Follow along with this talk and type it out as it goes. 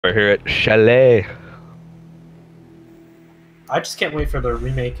We're here at Chalet. I just can't wait for the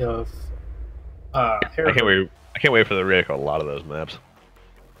remake of I can't wait. I can't wait for the remake of a lot of those maps.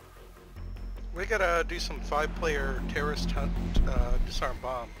 We gotta do some 5-player terrorist hunt, disarm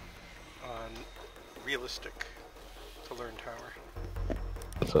bomb on realistic to learn tower.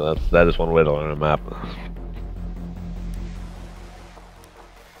 So that is one way to learn a map.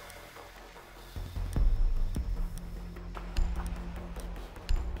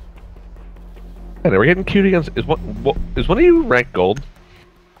 And we're getting cute against. Is one of you ranked gold?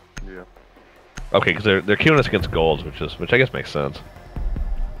 Yeah. Okay, because they're queuing us against golds, which I guess makes sense.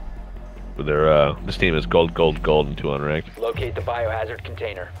 But this team is gold, gold, gold, and 2 unranked. Locate the biohazard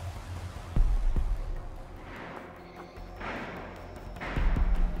container.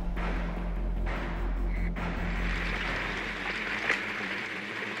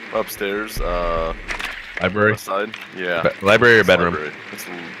 Upstairs, Library. west side. Yeah. Library or bedroom? Library. It's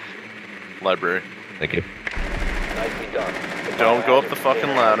library. Thank you. Nicely done. The Don't go up the biohazard fucking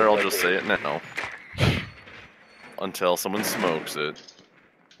container ladder. I'll is just say it now. Until someone smokes it,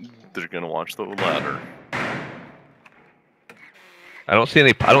 they're gonna watch the ladder. I don't see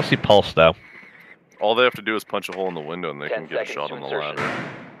any. I don't see pulse though. All they have to do is punch a hole in the window, and they 10 can get a seconds shot to on the insertion. ladder.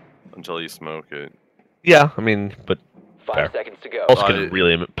 Until you smoke it. Yeah, I mean, but 5 fair. seconds to go.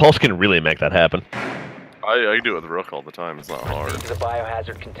 Pulse can really make that happen. I do it with Rook all the time. It's not hard. Proceed to the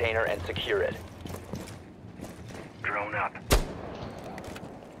biohazard container and secure it. Drone up.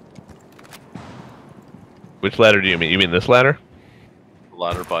 Which ladder do you mean? You mean this ladder? The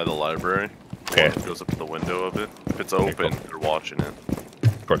ladder by the library. Okay. It goes up to the window of it. If it's open, they're watching it.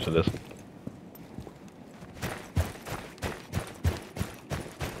 Of course it is.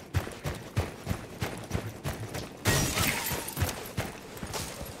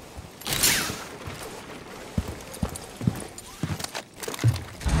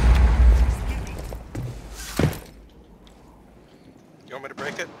 You want me to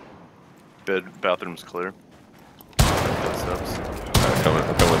break it? Bathroom's clear. Steps. I'm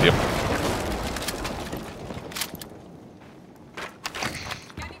coming with you.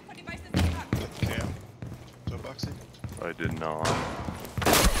 Okay. So boxing. I did not.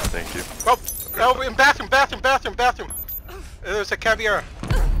 Thank you. Oh! Oh, in bathroom! There's a caviar.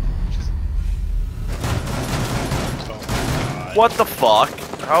 What the fuck?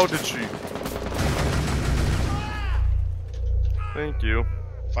 How did she? Thank you.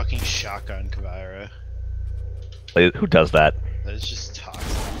 Fucking shotgun Kavira. Who does that? That is just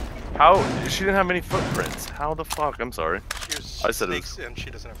toxic. How? She didn't have many footprints. How the fuck? I'm sorry. Here's I said it snakes and she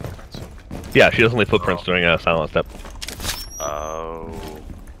doesn't have footprints. Yeah, she doesn't leave footprints during a silent step. Oh.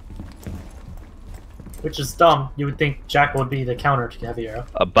 which is dumb. You would think Jack would be the counter to Heavy Arrow.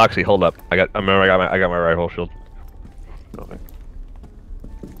 Boxy, hold up. I got my rifle shield. Okay.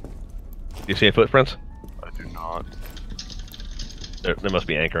 You see any footprints? I do not. There must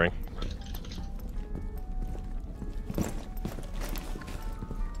be anchoring.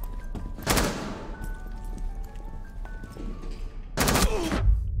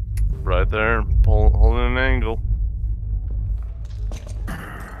 Right there, holding an angle.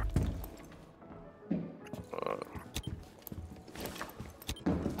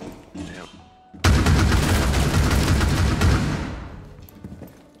 Damn.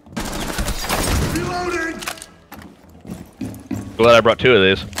 Reloading! Glad I brought 2 of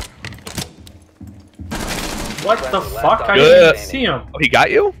these. What the fuck? I Good. didn't see him. Oh, he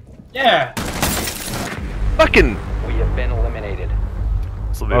got you? Yeah. Fucking. We have been eliminated.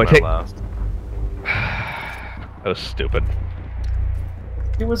 This will be Oh, my take- last. That was stupid.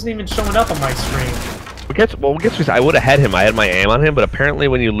 He wasn't even showing up on my screen. I would have had him. I had my aim on him, but apparently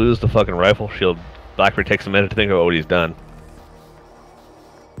when you lose the fucking rifle shield, Blackbeard takes a minute to think about what he's done.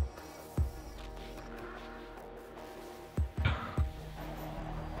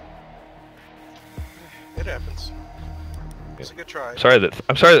 It happens. It's a good try. I'm sorry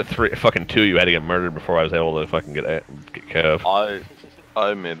that fucking 2 you had to get murdered before I was able to fucking get Kev.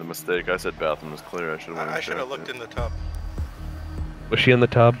 I made the mistake. I said bathroom was clear. I should have looked in the tub. Was she in the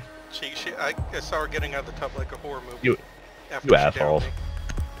tub? I saw her getting out of the tub like a horror movie. You after she downed asshole. me.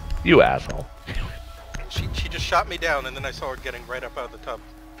 You asshole. She just shot me down, and then I saw her getting right up out of the tub.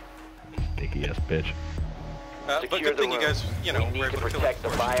 Dicky ass bitch. But Secure good the thing you room. guys, We were need able to to kill protect the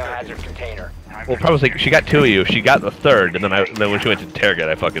her before she biohazard interrogated. container. Well, probably like she got 2 of you. She got the 3rd, and then when she went to interrogate,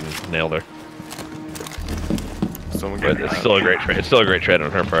 I fucking nailed her. Someone But get it's still a great trade. It's still a great trade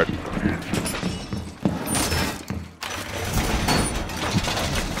on her part.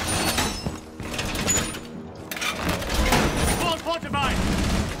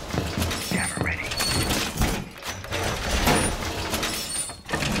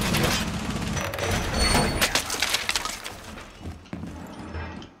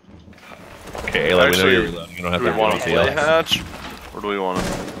 Ayla, we know Actually, you're reloading. You don't have do we to want to do play anything. hatch? Or do we want to...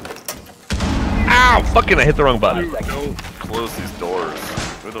 Ow! Fucking, I hit the wrong button. Don't close these doors.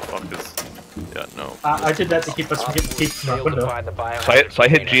 Who the fuck is... Yeah, no. I did that to keep us from getting peeked from our Failed to window. find the biohazard So I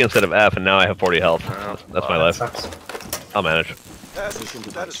hit G container. instead of F, and now I have 40 health. That's my life. Sucks. I'll manage.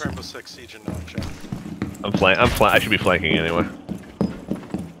 That is Rainbow Six Siege and non-chat. I should be flanking anyway.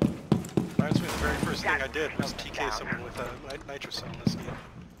 Reminds me of the very first thing I did was TK someone with a nitro cell in this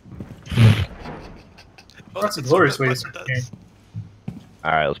game. That's a glorious way to start the game.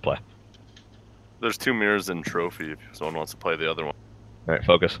 Alright, let's play. There's 2 mirrors in trophy if someone wants to play the other one. Alright,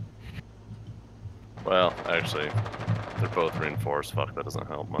 focus. Well, actually, they're both reinforced. Fuck, that doesn't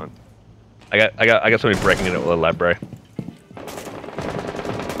help much. I got somebody breaking into the library.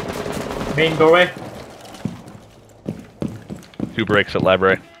 Main doorway. 2 breaks at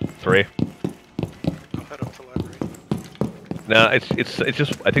library. 3. I'll head up to library. No, it's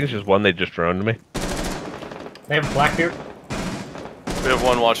just I think it's just one they just droned me. They have a Blackbeard. We have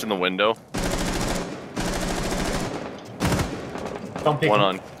one watching the window. Don't peek. One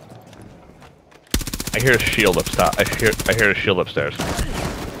on. I hear a shield up top. I hear a shield upstairs.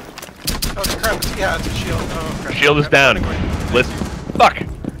 Oh, it's a crevice. Yeah, it's a shield. Oh, crap. Shield is down. Let's fuck.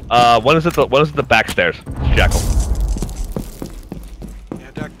 One is at the back stairs. It's Jackal.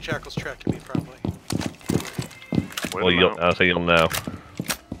 Yeah, Jackal's tracking me probably. Wait Well, a minute. I'll say you'll know.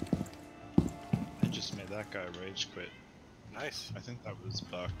 I just made that guy rage quit. Nice. I think that was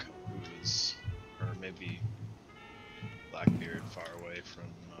Buck, who was, or maybe Blackbeard, far away from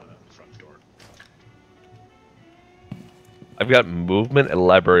front door. I've got movement at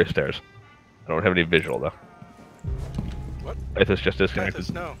library stairs. I don't have any visual though. What? It's just disconnected.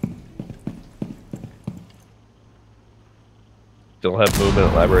 Typhus, no. Still have movement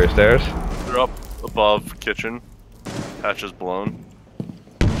at library stairs. They're up above kitchen. Hatch is blown.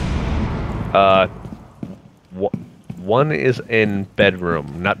 One is in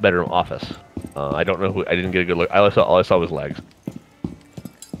bedroom, not bedroom, office. I don't know who. I didn't get a good look. All I saw was legs.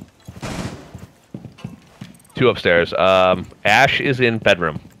 2 upstairs. Ash is in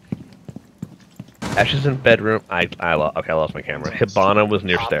bedroom. Ash is in bedroom. Okay, I lost my camera. Hibana was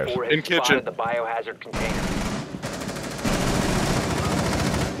near Op stairs. 4 has In kitchen. spotted the biohazard container.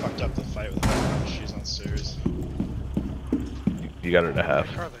 Fucked up the fight with her. She's on stairs. You got her to half.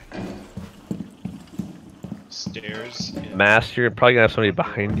 Where are they? Stairs. Yeah. Mass, you're probably gonna have somebody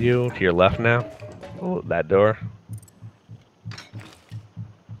behind you to your left now. Oh, that door.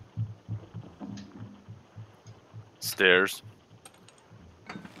 Stairs.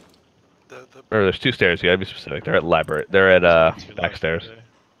 Or there's 2 stairs. You gotta be specific. They're at library. They're at To the back left stairs.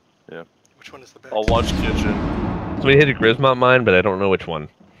 there. Which one is the back? I'll watch kitchen. Somebody hit a Grismont mine, but I don't know which one.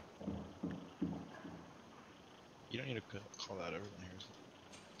 You don't need to call that everyone hears it.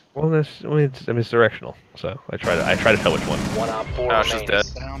 Well, it's directional. So I try to tell which one. One Op 4 Ash is remaining. dead. The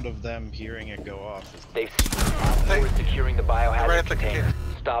sound of them hearing it go off is They Op 4 is securing the biohazard Right at the container.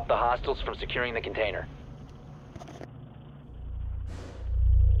 container. Stop the hostiles from securing the container.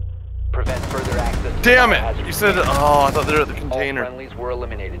 Prevent further access to Damn the it! biohazard You said, container. oh, I thought they were at the All container. friendlies were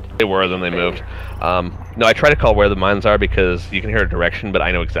eliminated. They were, then they moved. No, I try to call where the mines are because you can hear a direction, but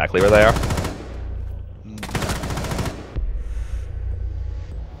I know exactly where they are.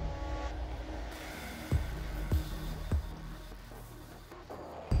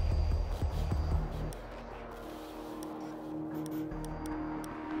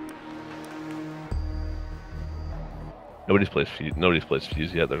 Nobody's placed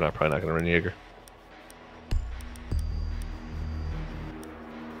fuse yet. They're probably not going to run Jaeger.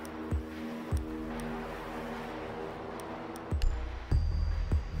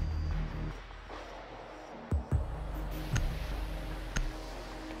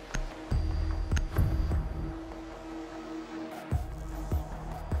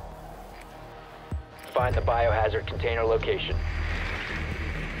 Find the biohazard container location.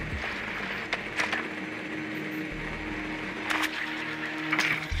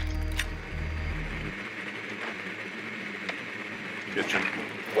 Kitchen.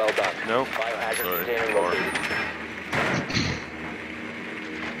 Well done. No. Biohazard Sorry. container Bar. located.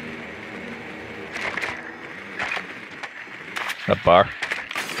 That bar.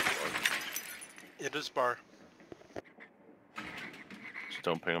 It is bar. Just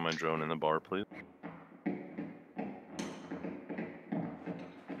don't ping on my drone in the bar, please.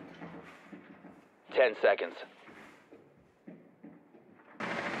 Ten seconds.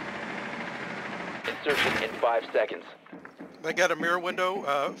 Insertion in 5 seconds. They got a mirror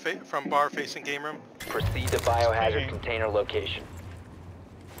window from bar facing game room. Proceed to biohazard container location.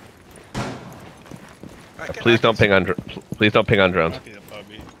 I Please don't ping on. Please don't ping on drones. Might be the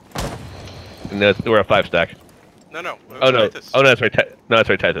puppy. No, we're at 5 stack. No, no. Oh no! Titus. Oh no, that's right. No, that's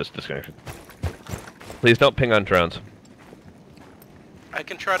right. Titus disconnection. Please don't ping on drones. I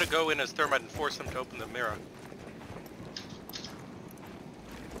can try to go in as Thermite and force them to open the mirror.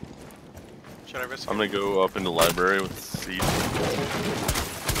 Should I risk I'm it? gonna go up into library with Siege.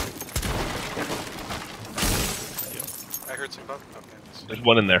 I heard some bump. Okay, let's There's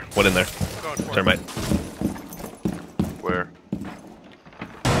one in there. One in there. going for Thermite. Where?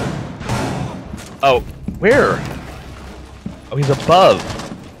 Oh, where? Oh, he's above.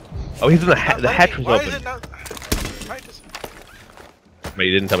 Oh, he's in the Not the letting hatch me- was why open. Is it not... Titus. Wait,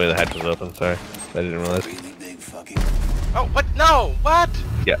 you didn't tell me the hatch was open. Sorry, I didn't realize. Oh, what? No! What?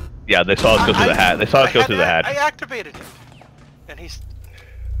 Yeah, yeah. They saw us go through the hatch. They saw us go through the hatch. I activated it. And he's...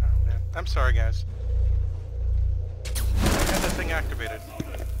 Oh, man. I'm sorry, guys. I had that thing activated.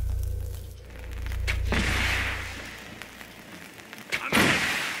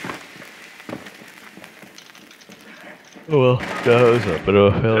 Oh well, that was a bit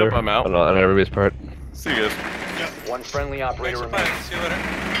of a failure. Yep, I'm out. On everybody's part. See you guys. One friendly operator Thanks for remains. playing. See you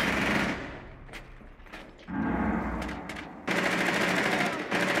later.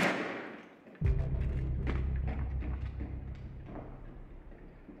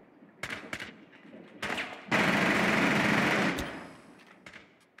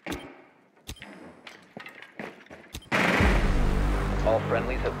 All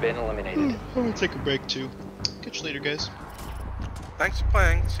friendlies have been eliminated. I'm gonna take a break too. Catch you later, guys. Thanks for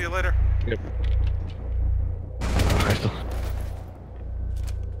playing. See you later. Yep.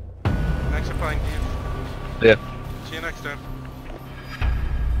 Thanks for playing, Steve. Yeah. See you next time.